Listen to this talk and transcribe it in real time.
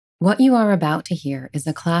What you are about to hear is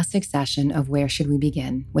a classic session of Where Should We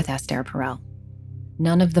Begin with Esther Perel.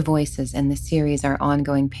 None of the voices in this series are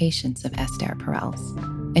ongoing patients of Esther Perel's,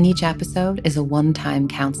 and each episode is a one-time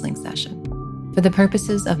counseling session. For the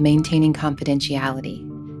purposes of maintaining confidentiality,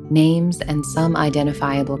 names and some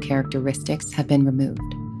identifiable characteristics have been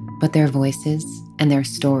removed, but their voices and their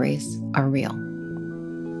stories are real.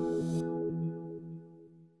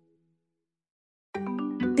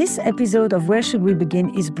 This episode of Where Should We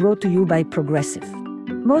Begin is brought to you by Progressive.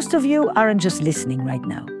 Most of you aren't just listening right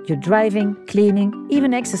now. You're driving, cleaning,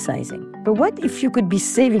 even exercising. But what if you could be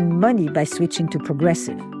saving money by switching to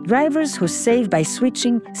Progressive? Drivers who save by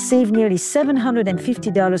switching save nearly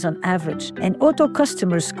 $750 on average, and auto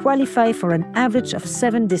customers qualify for an average of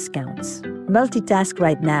 7 discounts. Multitask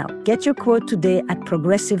right now. Get your quote today at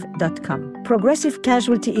Progressive.com. Progressive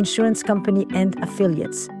Casualty Insurance Company and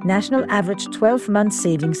Affiliates. National average 12-month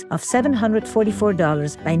savings of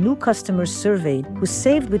 $744 by new customers surveyed who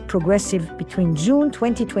saved with Progressive between June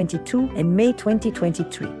 2022 and May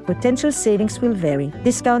 2023. Potential savings will vary.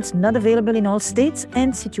 Discounts not available in all states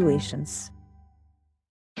and situations.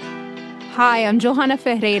 Hi, I'm Johanna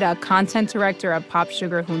Ferreira, Content Director at Pop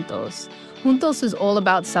Sugar Juntos. Juntos is all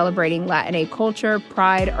about celebrating Latina culture,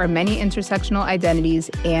 pride, our many intersectional identities,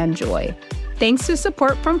 and joy. Thanks to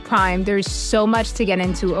support from Prime, there's so much to get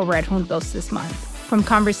into over at Juntos this month. From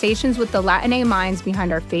conversations with the Latina minds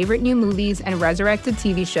behind our favorite new movies and resurrected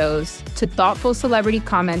TV shows, to thoughtful celebrity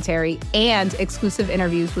commentary and exclusive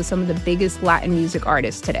interviews with some of the biggest Latin music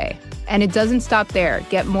artists today. And it doesn't stop there.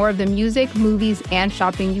 Get more of the music, movies, and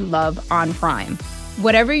shopping you love on Prime.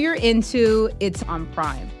 Whatever you're into, it's on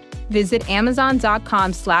Prime. Visit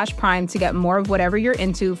Amazon.com/Prime to get more of whatever you're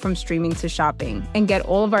into, from streaming to shopping, and get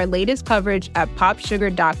all of our latest coverage at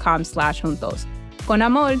popsugar.com/juntos. Con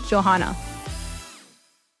amor, Johanna.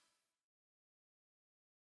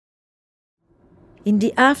 In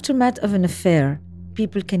the aftermath of an affair,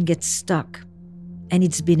 people can get stuck. And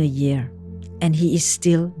it's been a year, and he is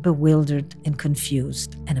still bewildered and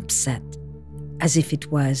confused and upset, as if it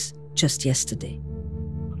was just yesterday.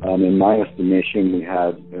 In my estimation, we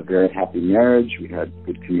had a very happy marriage, we had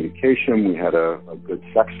good communication, we had a good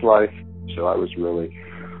sex life, so I was really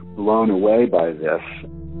blown away by this.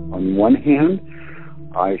 On one hand,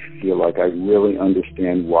 I feel like I really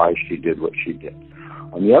understand why she did what she did.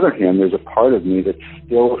 On the other hand, there's a part of me that's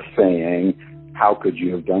still saying, how could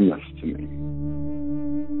you have done this to me?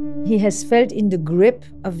 He has felt in the grip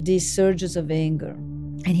of these surges of anger,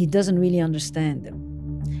 and he doesn't really understand them.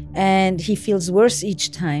 And he feels worse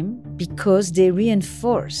each time because they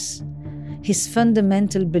reinforce his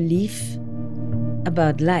fundamental belief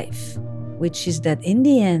about life, which is that in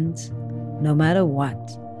the end, no matter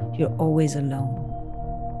what, you're always alone.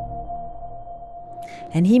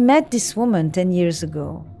 And he met this woman 10 years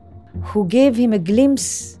ago who gave him a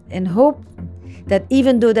glimpse and hope that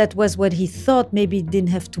even though that was what he thought, maybe it didn't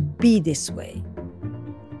have to be this way.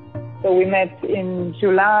 So we met in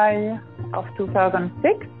July of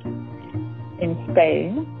 2006 in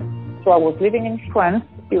Spain. So I was living in France.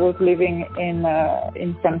 He was living in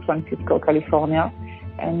San Francisco, California,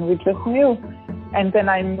 and we just knew. And then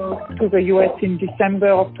I moved to the US in December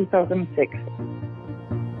of 2006.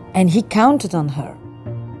 And he counted on her.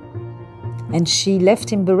 And she left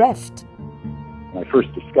him bereft. When I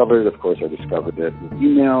first discovered it, of course, I discovered it with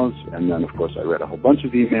emails, and then, of course, I read a whole bunch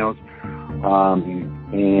of emails.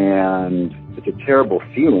 And it's a terrible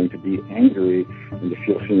feeling to be angry and to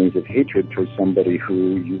feel feelings of hatred towards somebody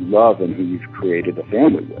who you love and who you've created a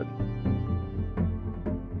family with.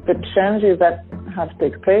 The changes that have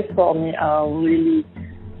taken place for me are really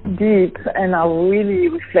deep and are really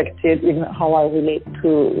reflected in how I relate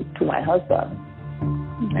to my husband.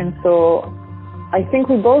 And so I think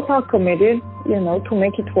we both are committed, to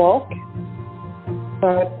make it work,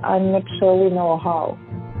 but I'm not sure we know how.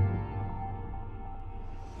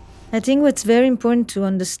 I think what's very important to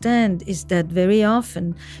understand is that very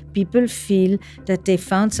often people feel that they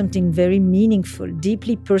found something very meaningful,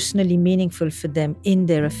 deeply personally meaningful for them in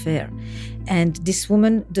their affair. And this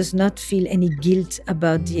woman does not feel any guilt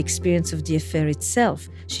about the experience of the affair itself.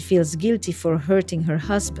 She feels guilty for hurting her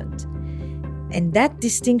husband. And that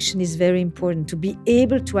distinction is very important, to be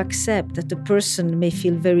able to accept that the person may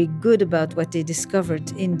feel very good about what they discovered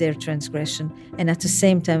in their transgression, and at the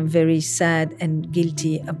same time very sad and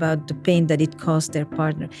guilty about the pain that it caused their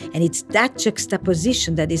partner. And it's that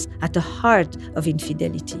juxtaposition that is at the heart of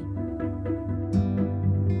infidelity.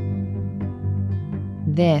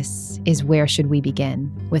 This is Where Should We Begin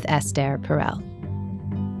with Esther Perel.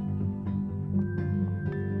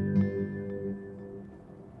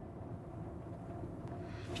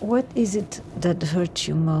 What is it that hurt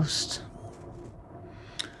you most?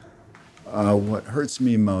 What hurts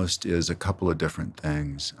me most is a couple of different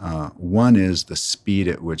things. One is the speed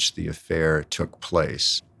at which the affair took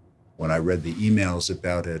place. When I read the emails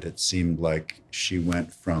about it, it seemed like she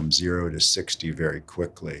went from 0 to 60 very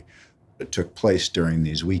quickly. It took place during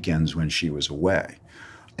these weekends when she was away,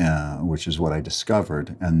 which is what I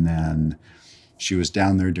discovered. And then she was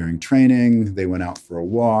down there during training. They went out for a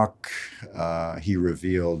walk. He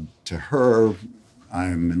revealed to her,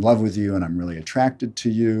 I'm in love with you and I'm really attracted to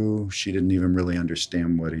you. She didn't even really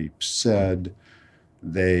understand what he said.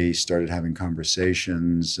 They started having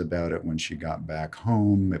conversations about it when she got back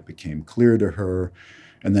home. It became clear to her.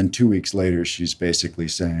 And then 2 weeks later, she's basically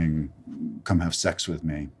saying, come have sex with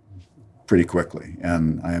me pretty quickly.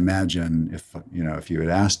 And I imagine if you had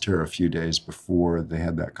asked her a few days before they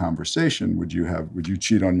had that conversation, would you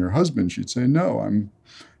cheat on your husband? She'd say, no, I'm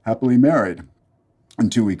happily married. And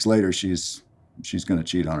 2 weeks later, she's going to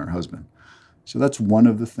cheat on her husband. So that's one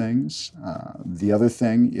of the things. The other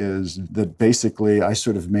thing is that basically I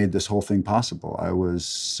sort of made this whole thing possible. I was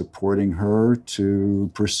supporting her to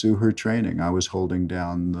pursue her training. I was holding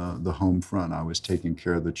down the home front. I was taking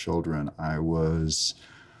care of the children. I was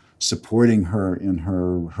supporting her in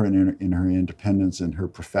her independence in her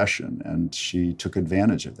profession, and she took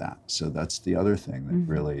advantage of that. So that's the other thing that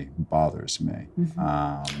really bothers me.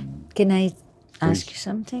 Can I ask you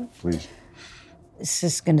something? Please. This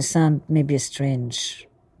is going to sound maybe a strange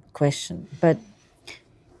question, but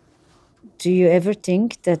do you ever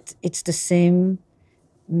think that it's the same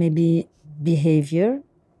maybe behavior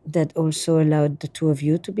that also allowed the two of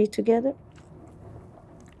you to be together?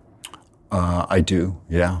 I do,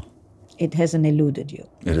 yeah. It hasn't eluded you?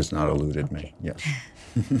 It has not eluded me, yes.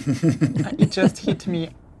 It just hit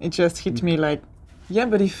me. Like, yeah,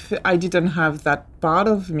 but if I didn't have that part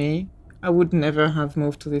of me, I would never have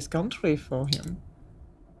moved to this country for him.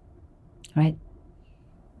 Right.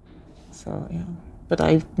 So, yeah. But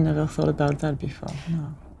I've never thought about that before,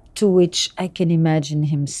 no. To which I can imagine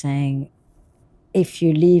him saying, if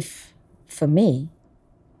you leave for me,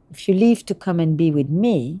 if you leave to come and be with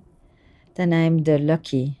me, then I'm the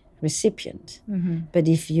lucky recipient. But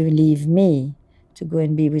if you leave me to go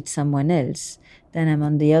and be with someone else, then I'm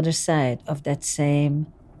on the other side of that same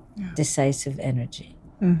decisive energy.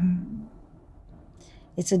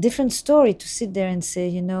 It's a different story to sit there and say,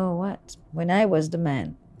 you know what, when I was the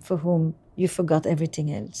man for whom you forgot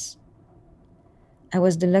everything else, I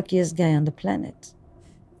was the luckiest guy on the planet.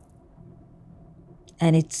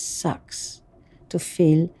 And it sucks to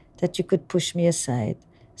feel that you could push me aside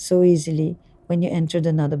so easily when you entered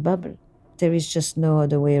another bubble. There is just no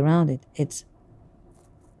other way around it. It's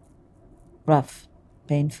rough,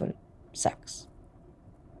 painful, sucks.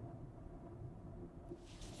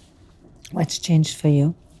 What's changed for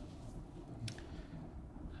you?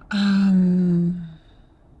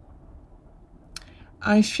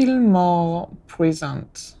 I feel more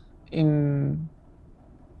present in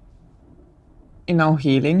our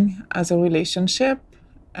healing as a relationship,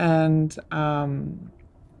 and I'm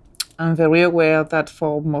very aware that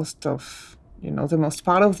for most of, the most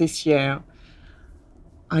part of this year,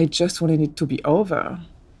 I just wanted it to be over,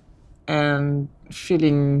 and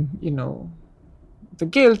feeling, the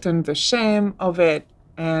guilt and the shame of it.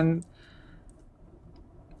 And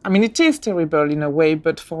I mean, it is terrible in a way,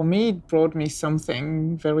 but for me, it brought me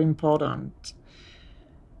something very important.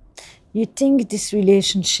 You think this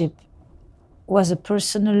relationship was a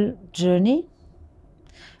personal journey,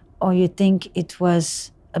 or you think it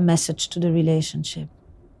was a message to the relationship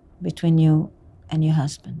between you and your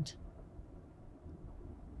husband?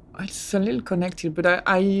 It's a little connected, but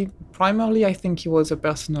I primarily think it was a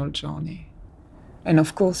personal journey. And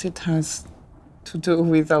of course, it has to do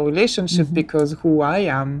with our relationship because who I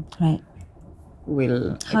am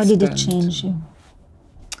will expand. How did it change you?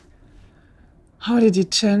 How did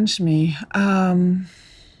it change me?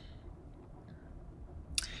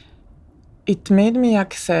 It made me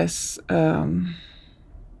access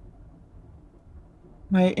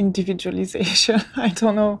my individualization. I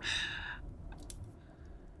don't know.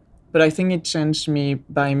 But I think it changed me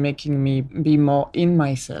by making me be more in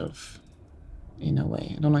myself, in a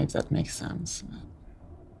way. I don't know if that makes sense.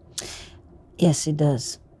 Yes, it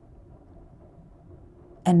does.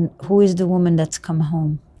 And who is the woman that's come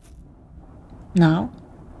home? Now?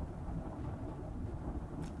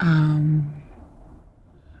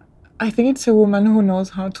 I think it's a woman who knows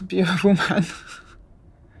how to be a woman.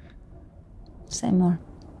 Say more.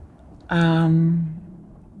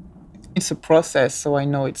 It's a process, so I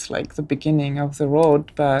know it's like the beginning of the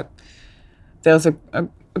road, but there's a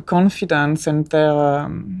confidence and there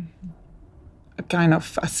a a kind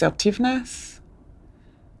of assertiveness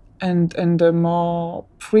and a more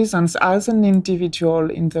presence as an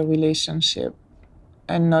individual in the relationship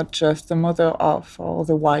and not just the mother of or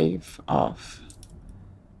the wife of.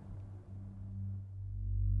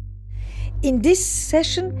 In this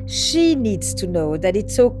session, she needs to know that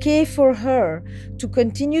it's okay for her to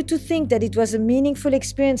continue to think that it was a meaningful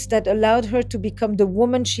experience that allowed her to become the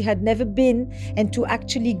woman she had never been and to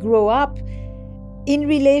actually grow up in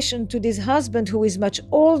relation to this husband who is much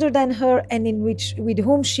older than her and with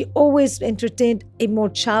whom she always entertained a more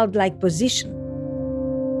childlike position.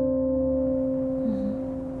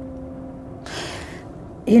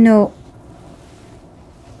 You know,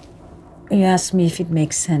 you asked me if it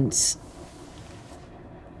makes sense.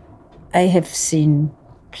 I have seen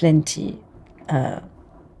plenty.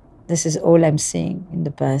 This is all I'm seeing in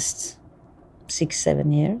the past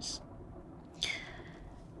 6-7 years.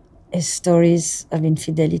 Is stories of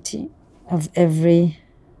infidelity of every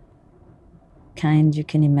kind you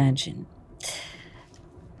can imagine.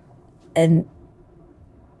 And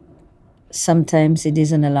sometimes it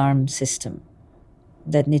is an alarm system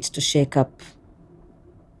that needs to shake up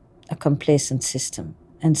a complacent system.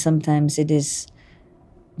 And sometimes it is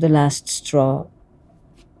the last straw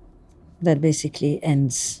that basically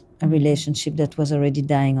ends a relationship that was already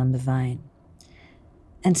dying on the vine.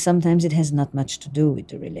 And sometimes it has not much to do with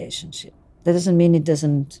the relationship. That doesn't mean it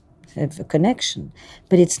doesn't have a connection,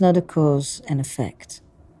 but it's not a cause and effect.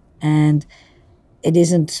 And it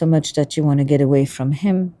isn't so much that you want to get away from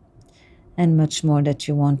him, and much more that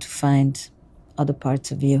you want to find other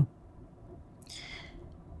parts of you.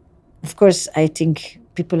 Of course, I think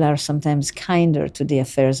people are sometimes kinder to the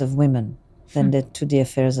affairs of women than to the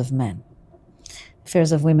affairs of men.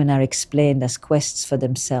 Affairs of women are explained as quests for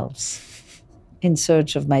themselves, in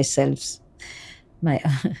search of myself, my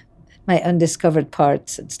undiscovered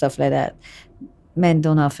parts and stuff like that. Men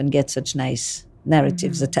don't often get such nice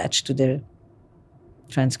narratives attached to their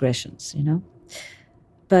transgressions, you know?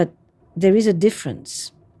 But there is a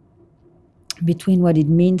difference between what it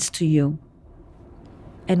means to you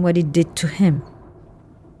and what it did to him.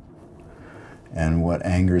 And what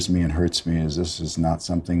angers me and hurts me is this is not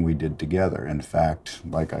something we did together. In fact,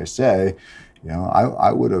 like I say, you know,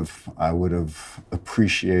 I would have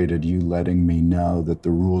appreciated you letting me know that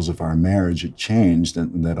the rules of our marriage had changed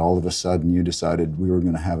and that all of a sudden you decided we were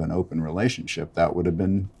going to have an open relationship. That would have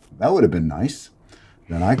been nice.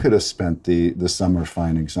 Then I could have spent the summer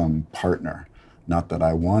finding some partner. Not that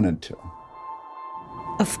I wanted to.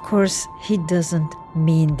 Of course, he doesn't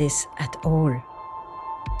mean this at all.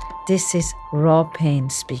 This is raw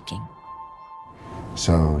pain speaking.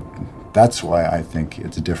 So that's why I think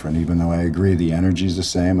it's different. Even though I agree the energy is the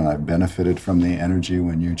same and I benefited from the energy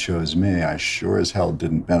when you chose me, I sure as hell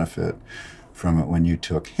didn't benefit from it when you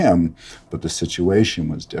took him, but the situation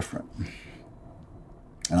was different.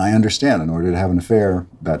 And I understand in order to have an affair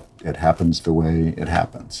that it happens the way it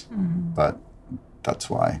happens. But that's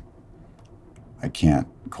why I can't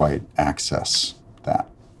quite access that.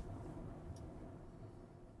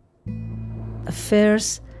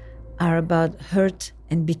 Affairs are about hurt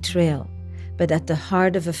and betrayal, but at the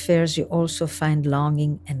heart of affairs you also find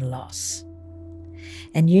longing and loss.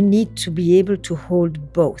 And you need to be able to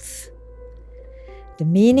hold both. The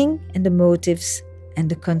meaning and the motives and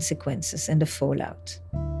the consequences and the fallout.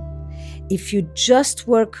 If you just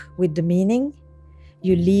work with the meaning,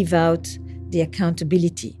 you leave out the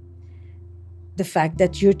accountability. The fact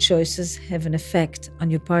that your choices have an effect on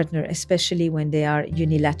your partner, especially when they are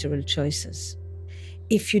unilateral choices.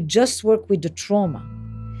 If you just work with the trauma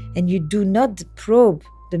and you do not probe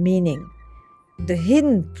the meaning, the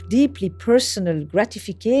hidden, deeply personal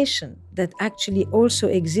gratification that actually also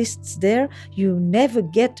exists there, you never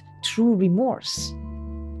get true remorse.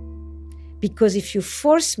 Because if you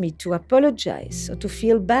force me to apologize or to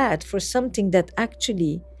feel bad for something that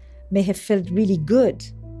actually may have felt really good,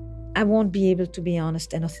 I won't be able to be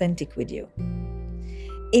honest and authentic with you.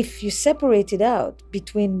 If you separate it out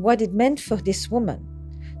between what it meant for this woman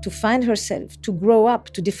to find herself, to grow up,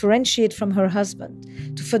 to differentiate from her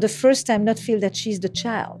husband, to for the first time not feel that she's the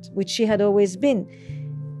child, which she had always been,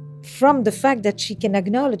 from the fact that she can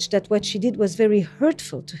acknowledge that what she did was very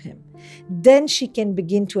hurtful to him, then she can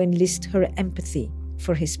begin to enlist her empathy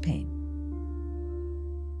for his pain.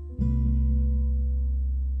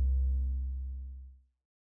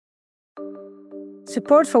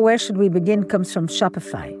 Support for Where Should We Begin comes from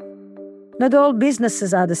Shopify. Not all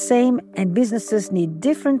businesses are the same, and businesses need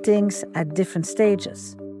different things at different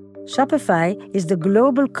stages. Shopify is the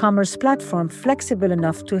global commerce platform flexible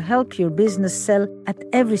enough to help your business sell at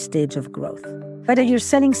every stage of growth. Whether you're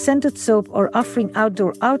selling scented soap or offering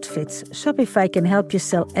outdoor outfits, Shopify can help you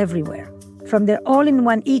sell everywhere. From their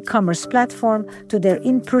all-in-one e-commerce platform to their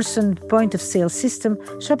in-person point-of-sale system,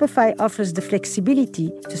 Shopify offers the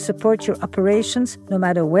flexibility to support your operations no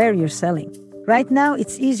matter where you're selling. Right now,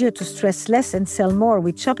 it's easier to stress less and sell more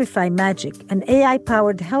with Shopify Magic, an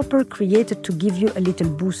AI-powered helper created to give you a little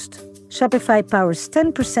boost. Shopify powers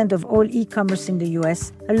 10% of all e-commerce in the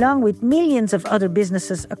US, along with millions of other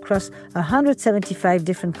businesses across 175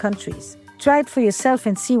 different countries. Try it for yourself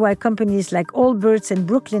and see why companies like Allbirds and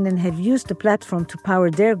Brooklinen have used the platform to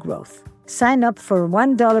power their growth. Sign up for a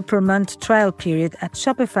 $1 per month trial period at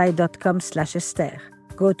shopify.com/Esther.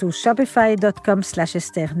 Go to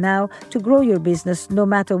shopify.com/Esther now to grow your business no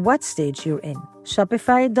matter what stage you're in.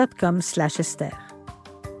 Shopify.com/Esther.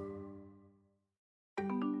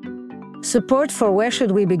 Support for Where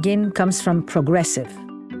Should We Begin comes from Progressive.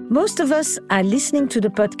 Most of us are listening to the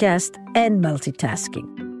podcast and multitasking.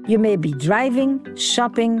 You may be driving,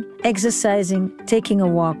 shopping, exercising, taking a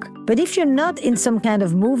walk. But if you're not in some kind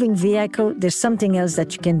of moving vehicle, there's something else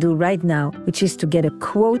that you can do right now, which is to get a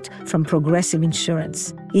quote from Progressive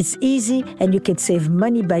Insurance. It's easy and you can save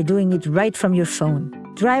money by doing it right from your phone.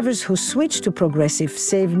 Drivers who switch to Progressive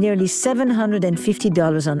save nearly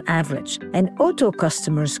 $750 on average, and auto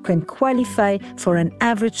customers can qualify for an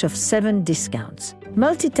average of 7 discounts.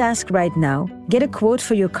 Multitask right now. Get a quote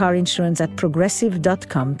for your car insurance at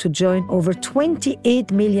progressive.com to join over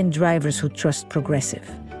 28 million drivers who trust Progressive.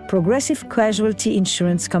 Progressive Casualty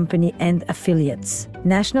Insurance Company and Affiliates.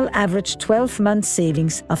 National average 12-month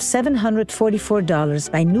savings of $744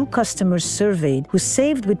 by new customers surveyed who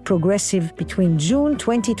saved with Progressive between June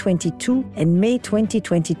 2022 and May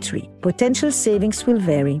 2023. Potential savings will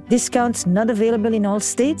vary. Discounts not available in all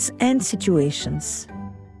states and situations.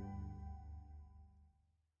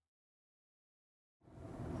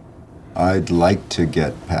 I'd like to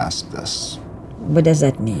get past this. What does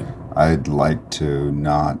that mean? I'd like to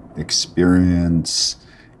not experience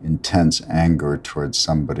intense anger towards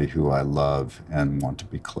somebody who I love and want to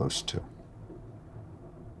be close to.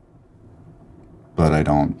 But I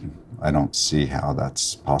don't see how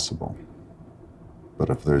that's possible. But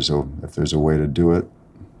if there's a way to do it,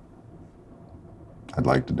 I'd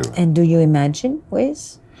like to do it. And do you imagine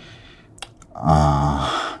ways?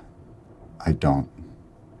 I don't.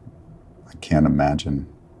 I can't imagine.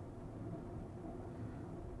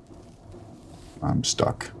 I'm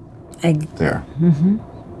stuck there. Mm-hmm.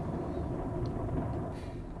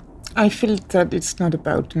 I feel that it's not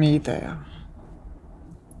about me there.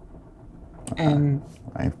 And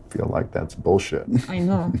I feel like that's bullshit. I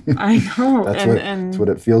know. That's what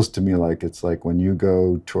it feels to me like. It's like when you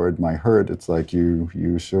go toward my hurt, it's like you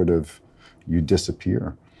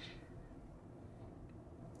disappear.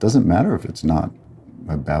 Doesn't matter if it's not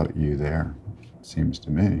about you there, it seems to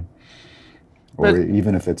me. Or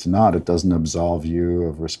even if it's not, it doesn't absolve you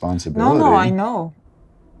of responsibility. No, I know.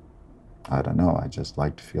 I don't know. I just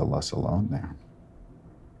like to feel less alone there.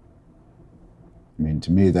 I mean,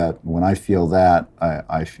 to me, that when I feel that,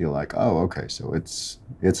 I feel like, oh, okay, so it's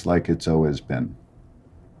like it's always been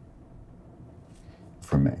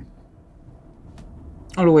for me.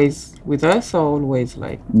 Always with us, or always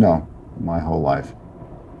like? No, my whole life.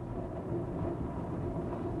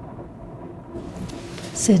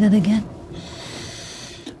 Say that again.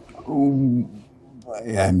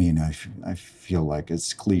 I mean, I feel like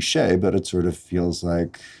it's cliche, but it sort of feels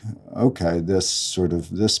like, okay,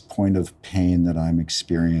 this point of pain that I'm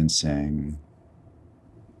experiencing,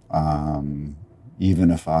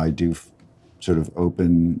 even if I do sort of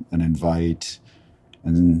open and invite,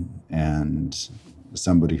 and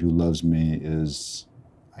somebody who loves me is,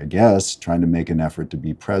 I guess, trying to make an effort to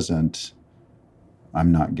be present, I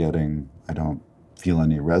don't feel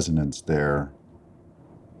any resonance there.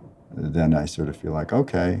 Then I sort of feel like,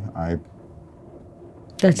 okay,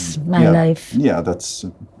 that's my life. Yeah,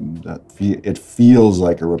 it feels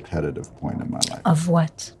like a repetitive point in my life. Of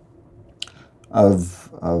what? Of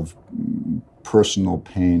personal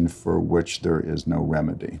pain for which there is no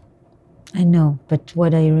remedy. I know, but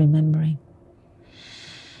what are you remembering?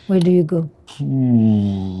 Where do you go?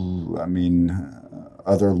 I mean,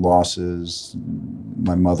 other losses,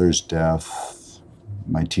 my mother's death,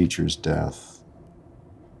 my teacher's death,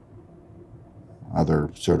 other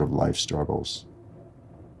sort of life struggles.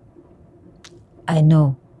 I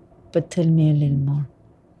know, but tell me a little more.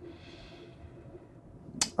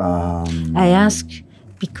 I ask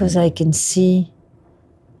because I can see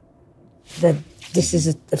that this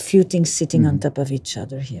is a few things sitting on top of each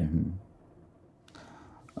other here.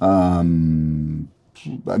 I mean,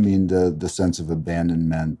 the sense of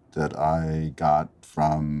abandonment that I got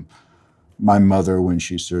from my mother, when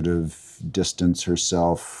she sort of distanced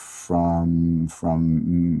herself from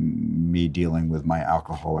me dealing with my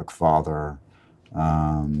alcoholic father,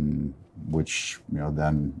 which, you know,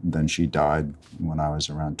 then she died when I was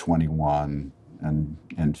around 21,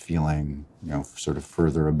 and feeling, you know, sort of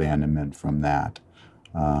further abandonment from that.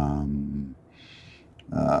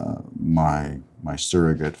 My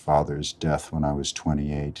surrogate father's death when I was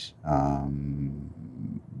 28, you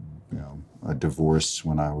know, a divorce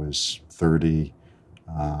when I was 30.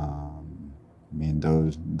 I mean,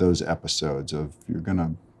 those episodes of you're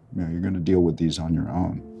gonna deal with these on your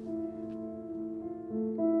own.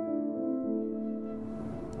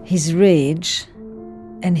 His rage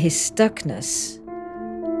and his stuckness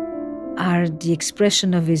are the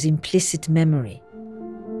expression of his implicit memory.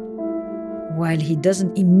 While he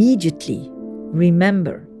doesn't immediately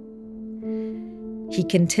remember, he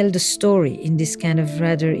can tell the story in this kind of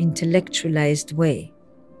rather intellectualized way.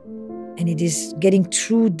 And it is getting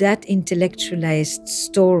through that intellectualized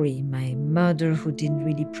story, my mother who didn't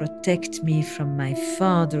really protect me from my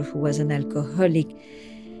father who was an alcoholic,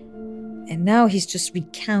 and now he's just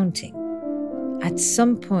recounting. At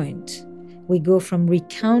some point, we go from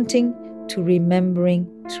recounting to remembering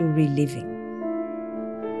to reliving.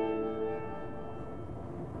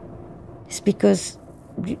 It's because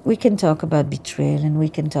we can talk about betrayal, and we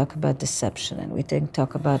can talk about deception, and we can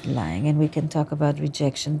talk about lying, and we can talk about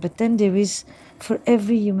rejection, but then there is, for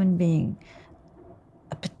every human being,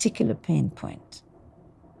 a particular pain point.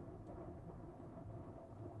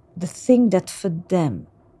 The thing that for them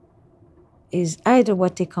is either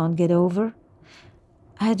what they can't get over,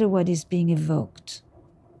 either what is being evoked.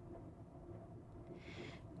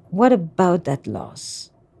 What about that loss?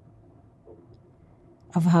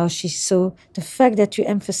 Of how she's so, the fact that you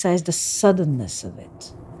emphasize the suddenness of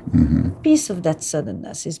it. Mm-hmm. Piece of that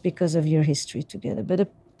suddenness is because of your history together,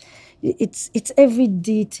 but it's every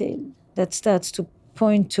detail that starts to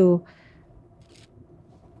point to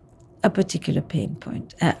a particular pain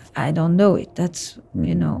point. I don't know it, that's,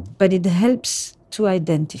 you know, but it helps to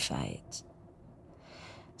identify it.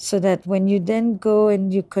 So that when you then go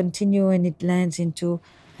and you continue and it lands into,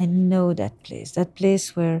 I know that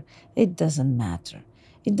place where it doesn't matter.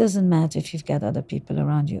 It doesn't matter if you've got other people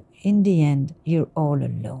around you. In the end, you're all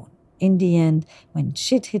alone. In the end, when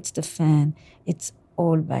shit hits the fan, it's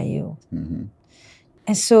all by you. Mm-hmm.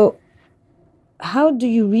 And so, how do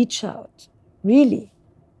you reach out, really?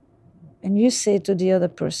 And you say to the other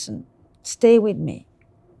person, stay with me.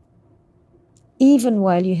 Even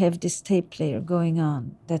while you have this tape player going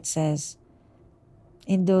on that says,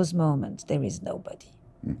 in those moments, there is nobody.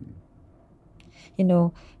 Mm-hmm. You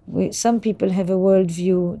know, some people have a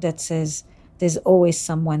worldview that says, there's always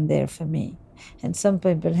someone there for me. And some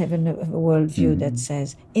people have a worldview that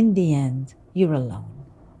says, in the end, you're alone.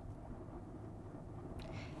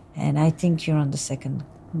 And I think you're on the second.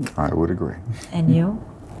 I would agree. And you?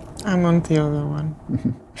 I'm on the other one.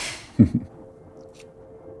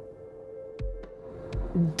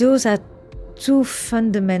 Those are two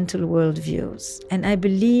fundamental worldviews. And I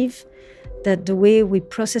believe that the way we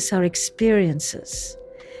process our experiences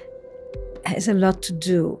has a lot to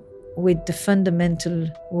do with the fundamental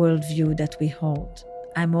worldview that we hold.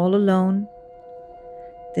 I'm all alone.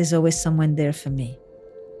 There's always someone there for me.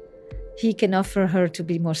 He can offer her to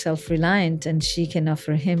be more self-reliant, and she can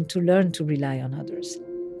offer him to learn to rely on others.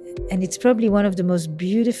 And it's probably one of the most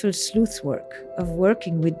beautiful sleuth work of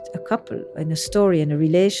working with a couple in a story and a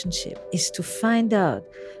relationship is to find out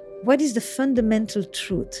what is the fundamental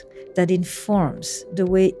truth that informs the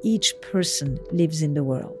way each person lives in the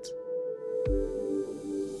world.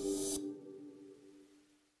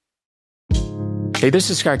 Hey, this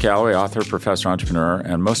is Scott Galloway, author, professor, entrepreneur,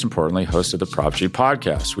 and most importantly, host of the Prop G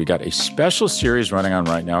podcast. We got a special series running on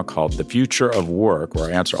right now called The Future of Work, where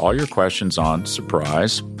I answer all your questions on,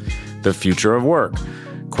 surprise, the future of work.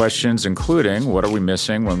 Questions including, what are we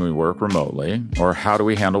missing when we work remotely? Or how do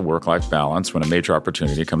we handle work-life balance when a major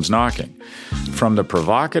opportunity comes knocking? From the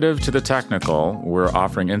provocative to the technical, we're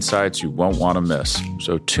offering insights you won't want to miss.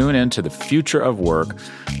 So tune in to The Future of Work,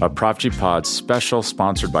 a Prop G Pod special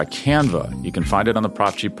sponsored by Canva. You can find it on the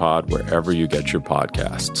Prop G Pod wherever you get your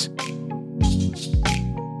podcasts.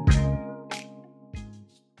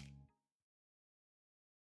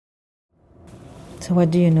 So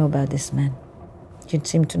what do you know about this man? You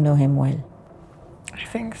seem to know him well. I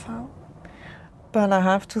think so. But I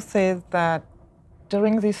have to say that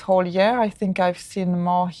during this whole year, I think I've seen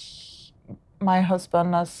more my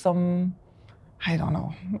husband as some, I don't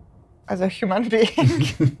know, as a human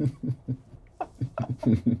being.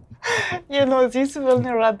 You know, this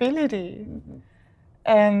vulnerability.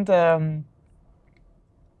 And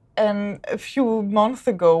And a few months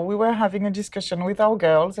ago, we were having a discussion with our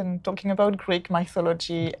girls and talking about Greek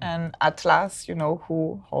mythology and Atlas,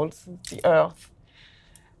 who holds the earth.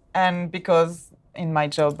 And because in my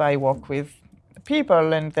job, I work with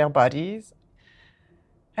people and their bodies.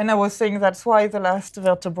 And I was saying that's why the last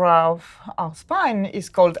vertebra of our spine is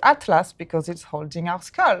called Atlas, because it's holding our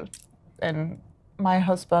skull. And my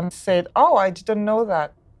husband said, "Oh, I didn't know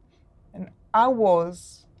that." And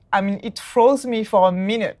it froze me for a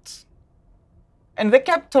minute. And they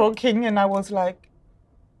kept talking, and I was like,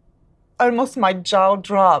 almost my jaw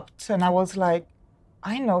dropped. And I was like,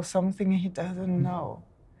 I know something he doesn't know.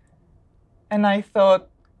 And I thought,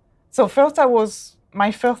 so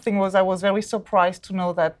my first thing was I was very surprised to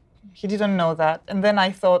know that he didn't know that. And then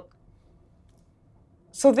I thought,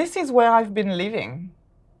 so this is where I've been living.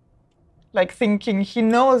 Like thinking he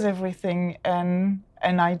knows everything and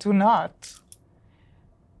I do not.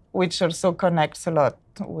 Which also connects a lot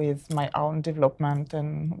with my own development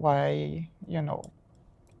and why,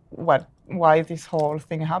 why this whole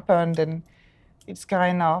thing happened. And it's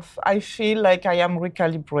kind of, I feel like I am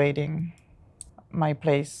recalibrating my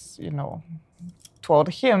place, toward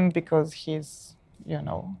him, because he's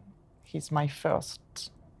my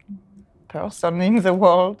first person in the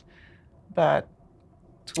world. But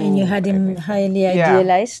and you had him highly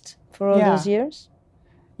idealized for all those years?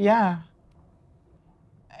 Yeah.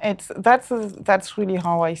 That's really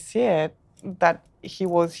how I see it, that he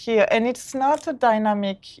was here. And it's not a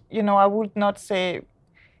dynamic, I would not say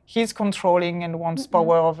he's controlling and wants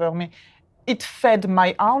power over me. It fed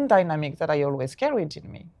my own dynamic that I always carried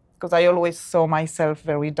in me, because I always saw myself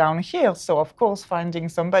very down here. So, of course, finding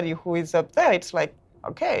somebody who is up there, it's like,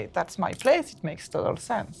 okay, that's my place. It makes total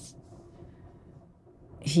sense.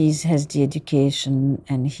 He has the education,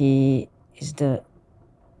 and he is the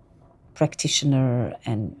practitioner,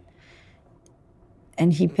 and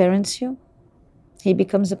he parents you? He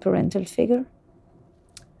becomes a parental figure?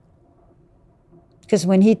 Because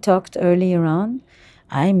when he talked earlier on,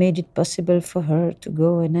 I made it possible for her to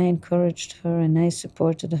go, and I encouraged her, and I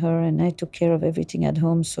supported her, and I took care of everything at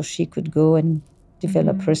home so she could go and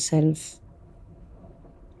develop herself.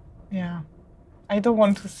 Yeah. I don't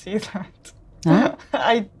want to see that. Huh?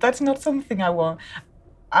 That's not something I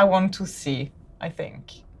want to see, I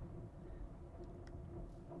think.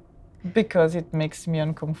 Because it makes me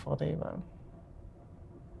uncomfortable.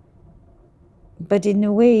 But in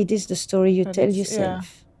a way, it is the story you tell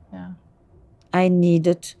yourself. Yeah. I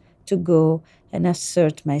needed to go and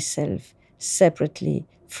assert myself separately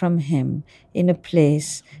from him in a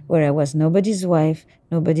place where I was nobody's wife,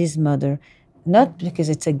 nobody's mother, not because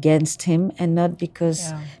it's against him and not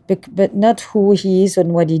because, but not who he is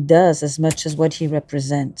and what he does as much as what he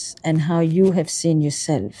represents and how you have seen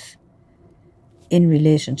yourself in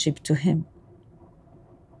relationship to him.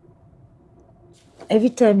 Every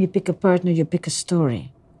time you pick a partner, you pick a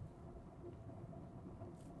story.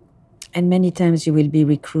 And many times you will be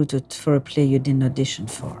recruited for a play you didn't audition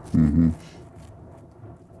for. Mm-hmm.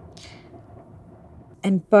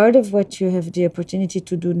 And part of what you have the opportunity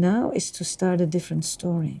to do now is to start a different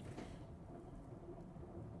story,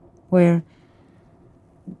 where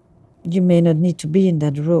you may not need to be in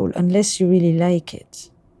that role unless you really like it.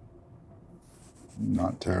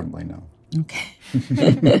 Not terribly, no. Okay.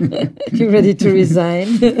 You ready to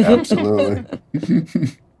resign? Absolutely.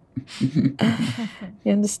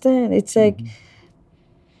 You understand? It's like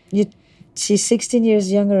she's 16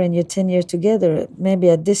 years younger and you're 10 years together. Maybe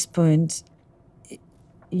at this point,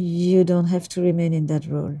 you don't have to remain in that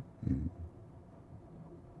role.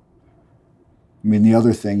 I mean, the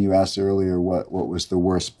other thing you asked earlier, what was the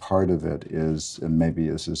worst part of it is, and maybe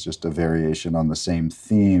this is just a variation on the same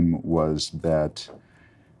theme, was that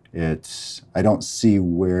I don't see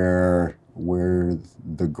where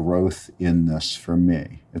the growth in this for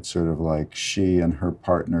me. It's sort of like she and her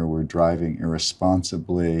partner were driving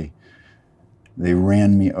irresponsibly. They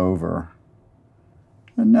ran me over.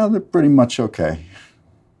 And now they're pretty much okay.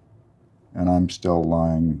 And I'm still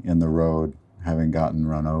lying in the road, having gotten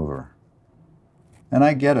run over. And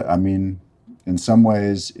I get it. I mean, in some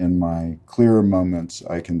ways, in my clearer moments,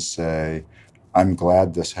 I can say, I'm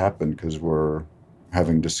glad this happened because we're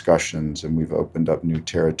having discussions and we've opened up new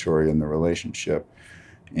territory in the relationship.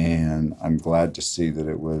 And I'm glad to see that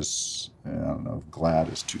it was, I don't know if glad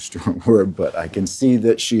is too strong a word, but I can see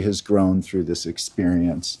that she has grown through this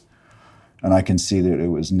experience. And I can see that it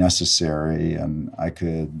was necessary, and I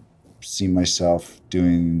could see myself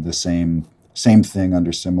doing the same thing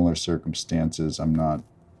under similar circumstances. I'm not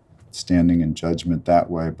standing in judgment that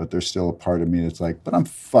way, but there's still a part of me that's like, but I'm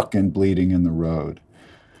fucking bleeding in the road.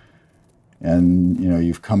 And,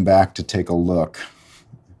 you've come back to take a look.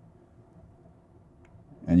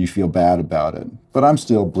 and you feel bad about it. But I'm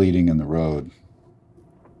still bleeding in the road.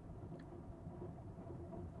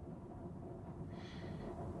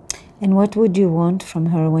 And what would you want from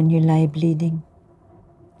her when you lie bleeding?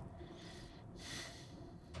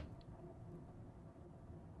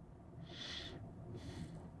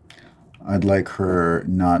 I'd like her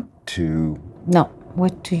not to... No,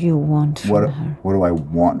 what do you want from her? What do I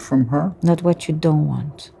want from her? Not what you don't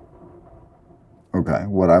want. Okay,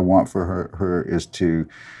 what I want for her is to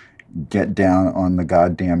get down on the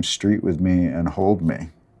goddamn street with me and hold me.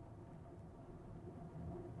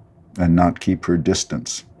 And not keep her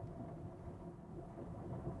distance.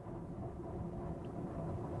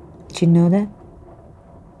 Do you know that?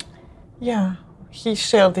 Yeah, he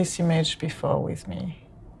shared this image before with me.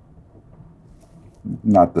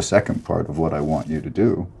 Not the second part of what I want you to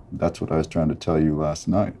do. That's what I was trying to tell you last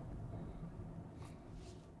night.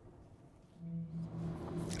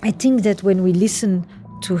 I think that when we listen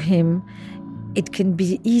to him, it can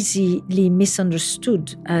be easily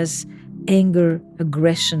misunderstood as anger,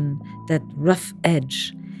 aggression, that rough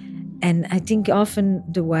edge. And I think often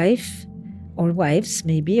the wife, or wives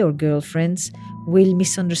maybe, or girlfriends, will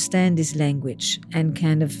misunderstand his language and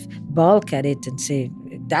kind of balk at it and say,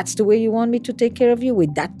 that's the way you want me to take care of you,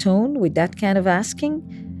 with that tone, with that kind of asking?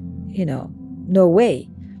 You know, no way.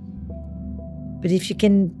 But if you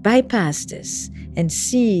can bypass this and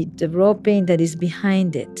see the raw pain that is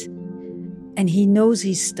behind it, and he knows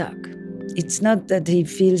he's stuck. It's not that he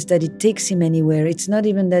feels that it takes him anywhere. It's not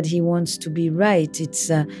even that he wants to be right. It's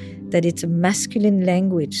that it's a masculine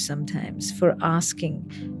language sometimes for asking,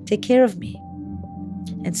 take care of me.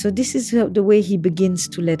 And so this is the way he begins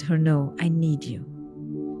to let her know, I need you.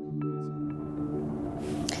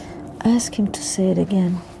 Ask him to say it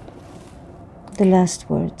again. The last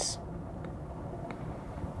words.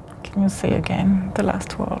 Can you say again the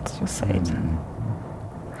last words you said?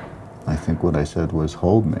 I think what I said was,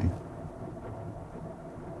 hold me.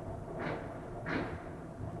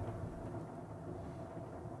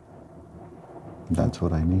 That's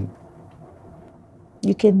what I need.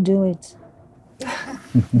 You can do it.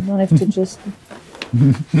 You don't have to just...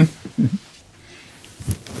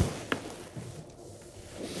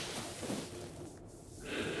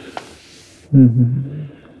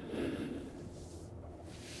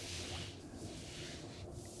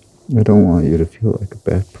 I don't want you to feel like a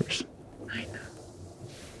bad person.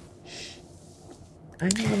 I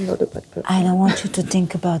know I'm not a bad person. I don't want you to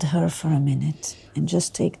think about her for a minute and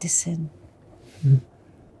just take this in.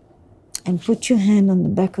 And put your hand on the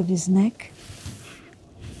back of his neck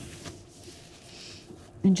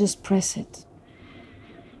and just press it.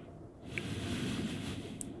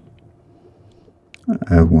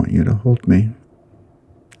 I want you to hold me.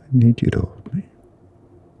 I need you to hold me.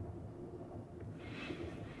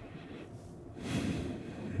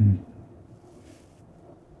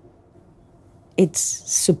 It's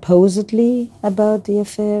supposedly about the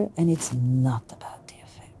affair, and it's not about the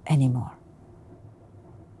affair anymore.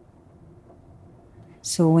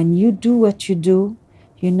 So when you do what you do,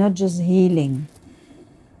 you're not just healing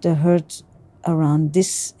the hurt around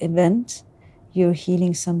this event, you're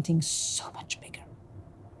healing something so much bigger.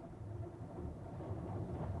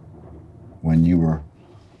 When you were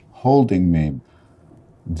holding me,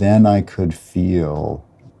 then I could feel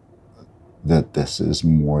that this is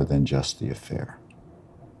more than just the affair.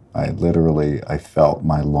 I felt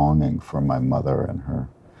my longing for my mother and her.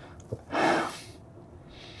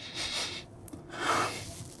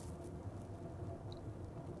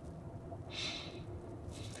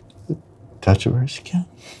 The touch of her skin.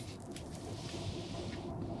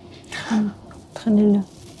 Prenez-le.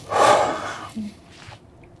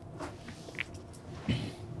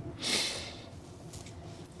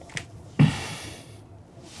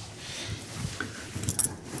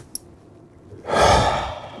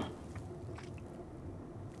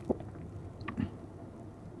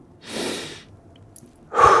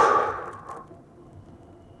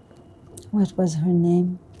 What was her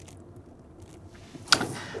name?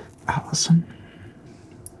 Allison.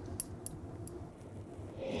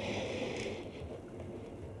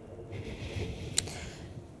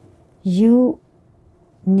 You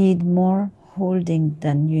need more holding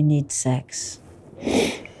than you need sex.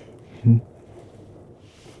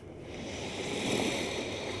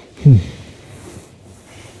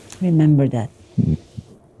 Remember that.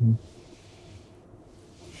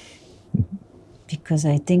 Because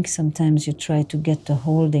I think sometimes you try to get the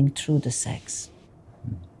holding through the sex.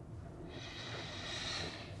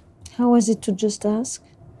 How was it to just ask?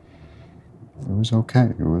 It was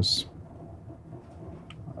okay. It was...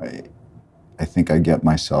 I think I get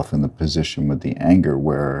myself in the position with the anger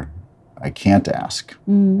where I can't ask,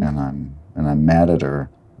 and I'm mad at her.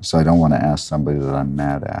 So I don't want to ask somebody that I'm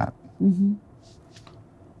mad at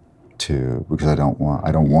because I don't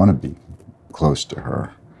want to be close to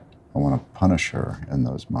her. I want to punish her in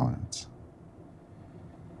those moments.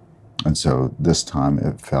 And so this time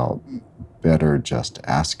it felt better just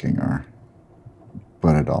asking her,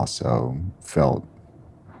 but it also felt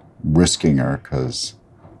risking her because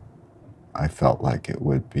I felt like it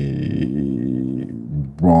would be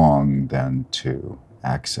wrong then to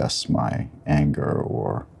access my anger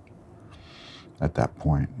or at that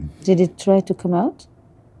point. Did it try to come out?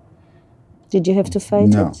 Did you have to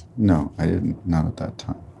fight it? No, I didn't. Not at that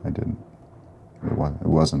time. I didn't. It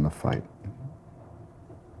wasn't a fight.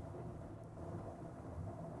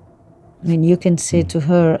 I mean, you can say to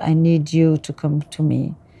her, I need you to come to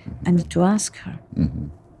me. I need to ask her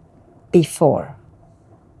before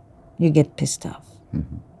you get pissed off.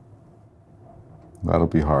 That'll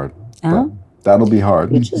be hard. Huh? That'll be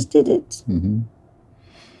hard. You just did it.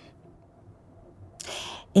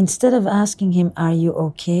 Instead of asking him, are you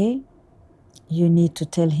okay? You need to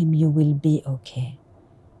tell him you will be okay.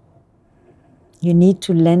 You need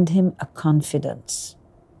to lend him a confidence,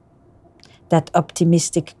 that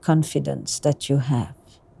optimistic confidence that you have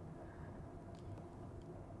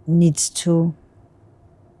needs to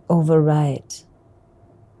override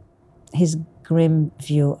his grim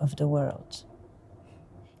view of the world.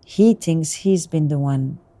 He thinks he's been the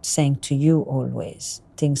one saying to you always,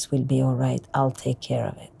 things will be all right, I'll take care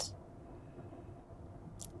of it.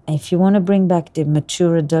 If you want to bring back the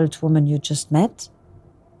mature adult woman you just met,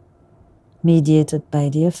 mediated by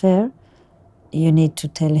the affair, you need to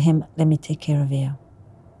tell him, let me take care of you.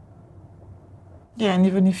 Yeah, and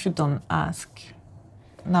even if you don't ask,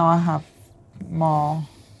 now I have more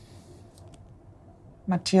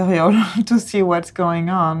material to see what's going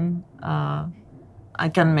on. I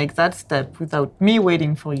can make that step without me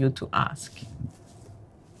waiting for you to ask.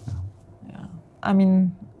 Yeah. I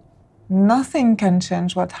mean, nothing can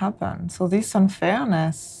change what happened. So this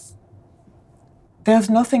unfairness, there's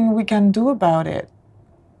nothing we can do about it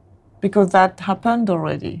because that happened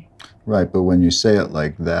already. Right, but when you say it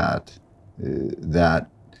like that, that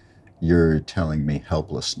you're telling me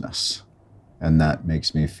helplessness. And that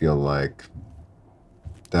makes me feel like,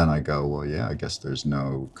 then I go, well, yeah, I guess there's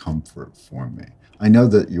no comfort for me. I know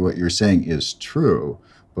that what you're saying is true,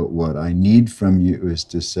 but what I need from you is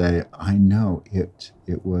to say, I know it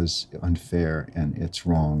was unfair and it's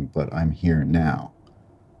wrong, but I'm here now.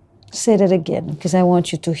 Say that again, because I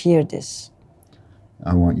want you to hear this.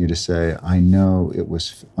 I want you to say, I know it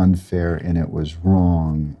was unfair and it was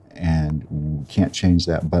wrong and we can't change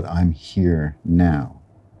that, but I'm here now.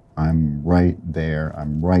 I'm right there.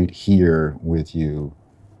 I'm right here with you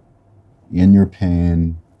in your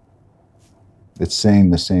pain. It's saying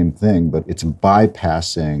the same thing, but it's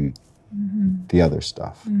bypassing the other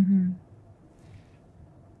stuff.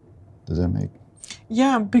 Does that make?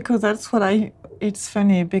 Yeah, because that's what it's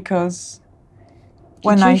funny because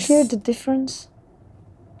when Did you hear the difference?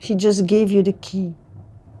 He just gave you the key.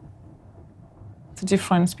 The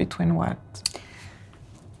difference between what?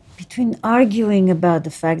 Between arguing about the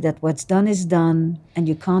fact that what's done is done and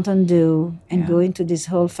you can't undo and go into this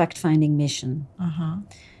whole fact-finding mission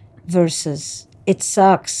versus it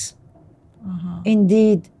sucks.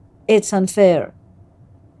 Indeed, it's unfair.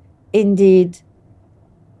 Indeed,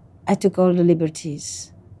 I took all the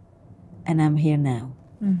liberties and I'm here now.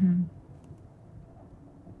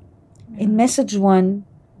 In message 1,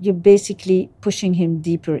 you're basically pushing him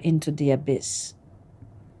deeper into the abyss.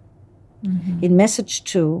 In message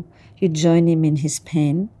 2, you join him in his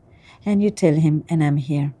pain and you tell him, and I'm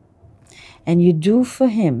here. And you do for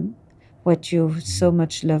him what you so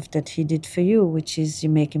much love that he did for you, which is you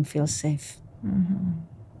make him feel safe.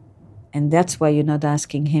 And that's why you're not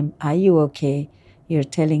asking him, are you okay? You're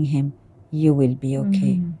telling him, you will be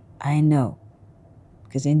okay. I know.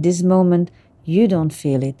 Because in this moment, you don't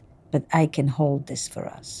feel it, but I can hold this for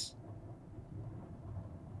us.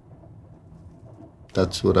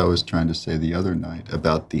 That's what I was trying to say the other night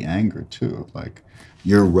about the anger too. Like,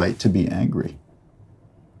 you're right to be angry.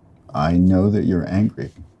 I know that you're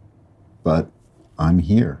angry, but I'm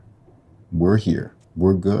here. We're here.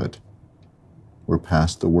 We're good. We're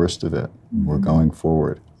past the worst of it. We're going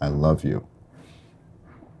forward. I love you.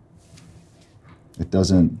 It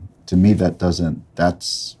doesn't, to me,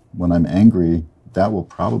 that's when I'm angry, that will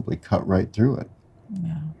probably cut right through it.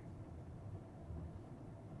 Yeah.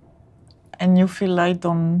 And you feel I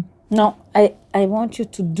don't... No, I want you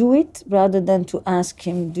to do it rather than to ask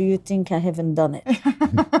him, do you think I haven't done it?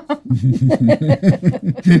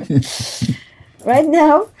 Right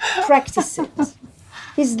now, practice it.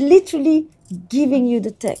 He's literally giving you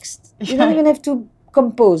the text. You don't even have to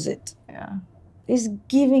compose it. Yeah. He's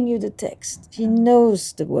giving you the text. He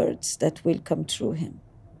knows the words that will come through him.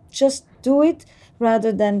 Just do it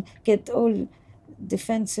rather than get all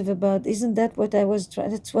defensive about, isn't that what I was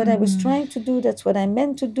trying? That's what I was trying to do. That's what I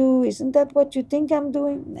meant to do. Isn't that what you think I'm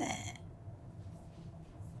doing? Nah.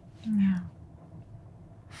 Yeah.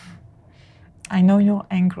 I know you're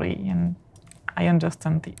angry and I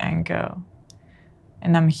understand the anger.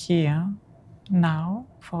 And I'm here now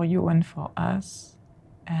for you and for us.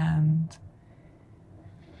 And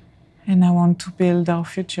I want to build our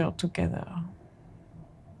future together.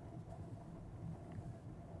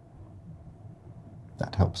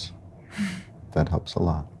 That helps. That helps a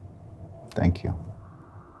lot. Thank you.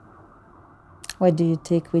 What do you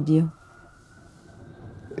take with you?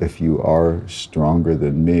 If you are stronger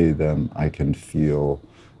than me, then I can feel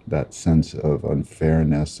that sense of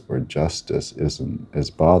unfairness or justice isn't as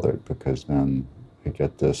bothered, because then I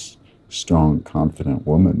get this strong, confident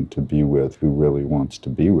woman to be with who really wants to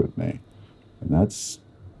be with me. And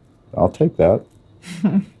I'll take that.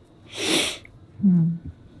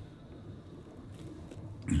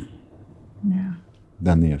 Yeah.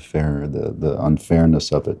 Then the affair, the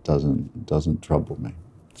unfairness of it doesn't trouble me.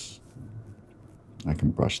 I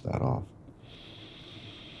can brush that off.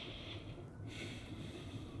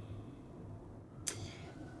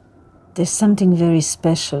 There's something very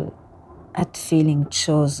special at feeling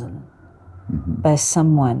chosen by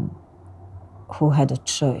someone who had a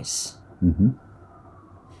choice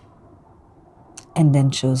and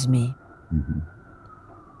then chose me.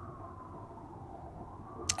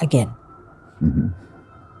 Again.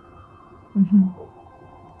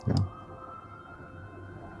 Yeah.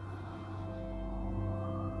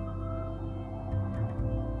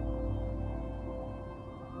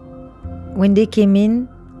 When they came in,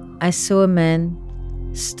 I saw a man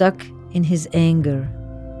stuck in his anger,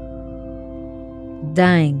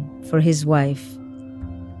 dying for his wife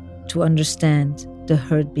to understand the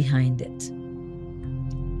hurt behind it,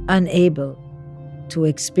 unable to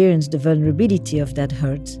experience the vulnerability of that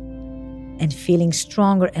hurt, and feeling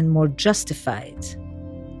stronger and more justified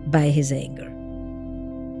by his anger.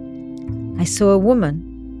 I saw a woman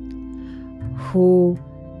who,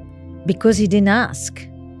 because he didn't ask,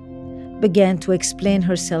 began to explain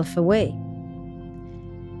herself away.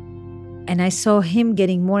 And I saw him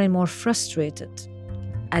getting more and more frustrated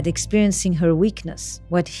at experiencing her weakness,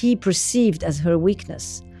 what he perceived as her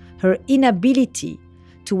weakness, her inability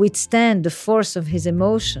to withstand the force of his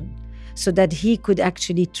emotion so that he could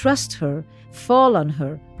actually trust her, fall on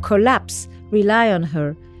her, collapse, rely on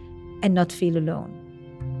her, and not feel alone.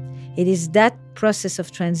 It is that process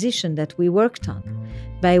of transition that we worked on,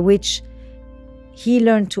 by which he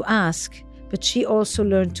learned to ask, but she also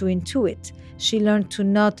learned to intuit. She learned to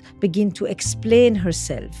not begin to explain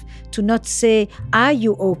herself, to not say, "Are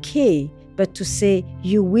you okay?" but to say,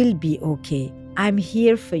 "You will be okay. I'm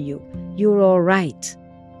here for you. You're all right."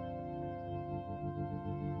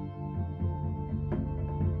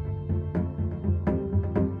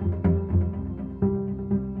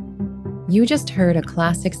 You just heard a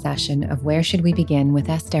classic session of Where Should We Begin with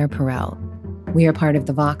Esther Perel. We are part of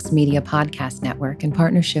the Vox Media Podcast Network in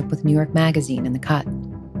partnership with New York Magazine and The Cut.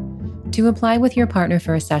 To apply with your partner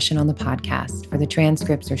for a session on the podcast, for the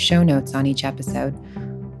transcripts or show notes on each episode,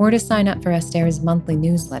 or to sign up for Esther's monthly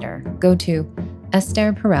newsletter, go to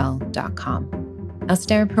estherperel.com.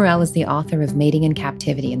 Esther Perel is the author of Mating in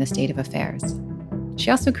Captivity in the State of Affairs. She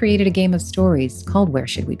also created a game of stories called Where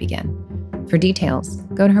Should We Begin? For details,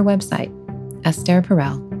 go to her website,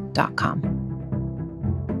 estherperel.com.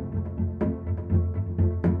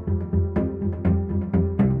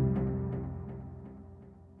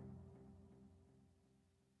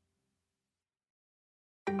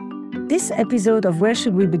 This episode of Where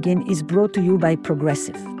Should We Begin is brought to you by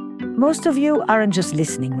Progressive. Most of you aren't just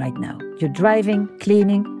listening right now. You're driving,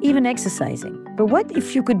 cleaning, even exercising. But what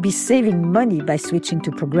if you could be saving money by switching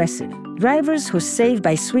to Progressive? Drivers who save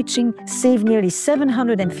by switching save nearly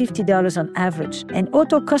 $750 on average, and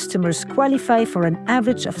auto customers qualify for an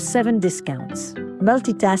average of 7 discounts.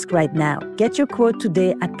 Multitask right now. Get your quote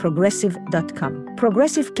today at progressive.com.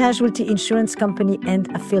 Progressive Casualty Insurance Company and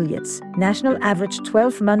Affiliates. National average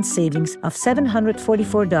 12-month savings of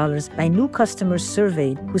 $744 by new customers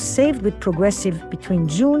surveyed who saved with Progressive between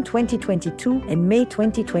June 2022 and May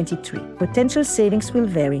 2023. Potential savings will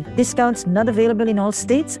vary. Discounts not available in all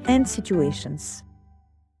states and situations.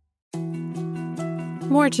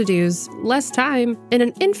 More to-dos, less time, and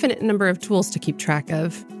an infinite number of tools to keep track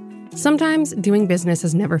of. Sometimes doing business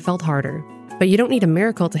has never felt harder, but you don't need a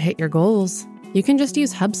miracle to hit your goals. You can just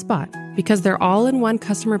use HubSpot. because their all-in-one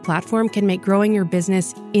customer platform can make growing your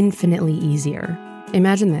business infinitely easier.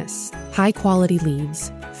 Imagine this: high-quality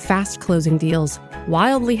leads, fast closing deals,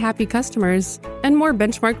 wildly happy customers, and more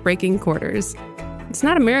benchmark-breaking quarters. It's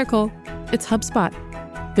not a miracle, it's HubSpot.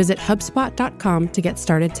 Visit HubSpot.com to get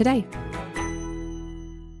started today.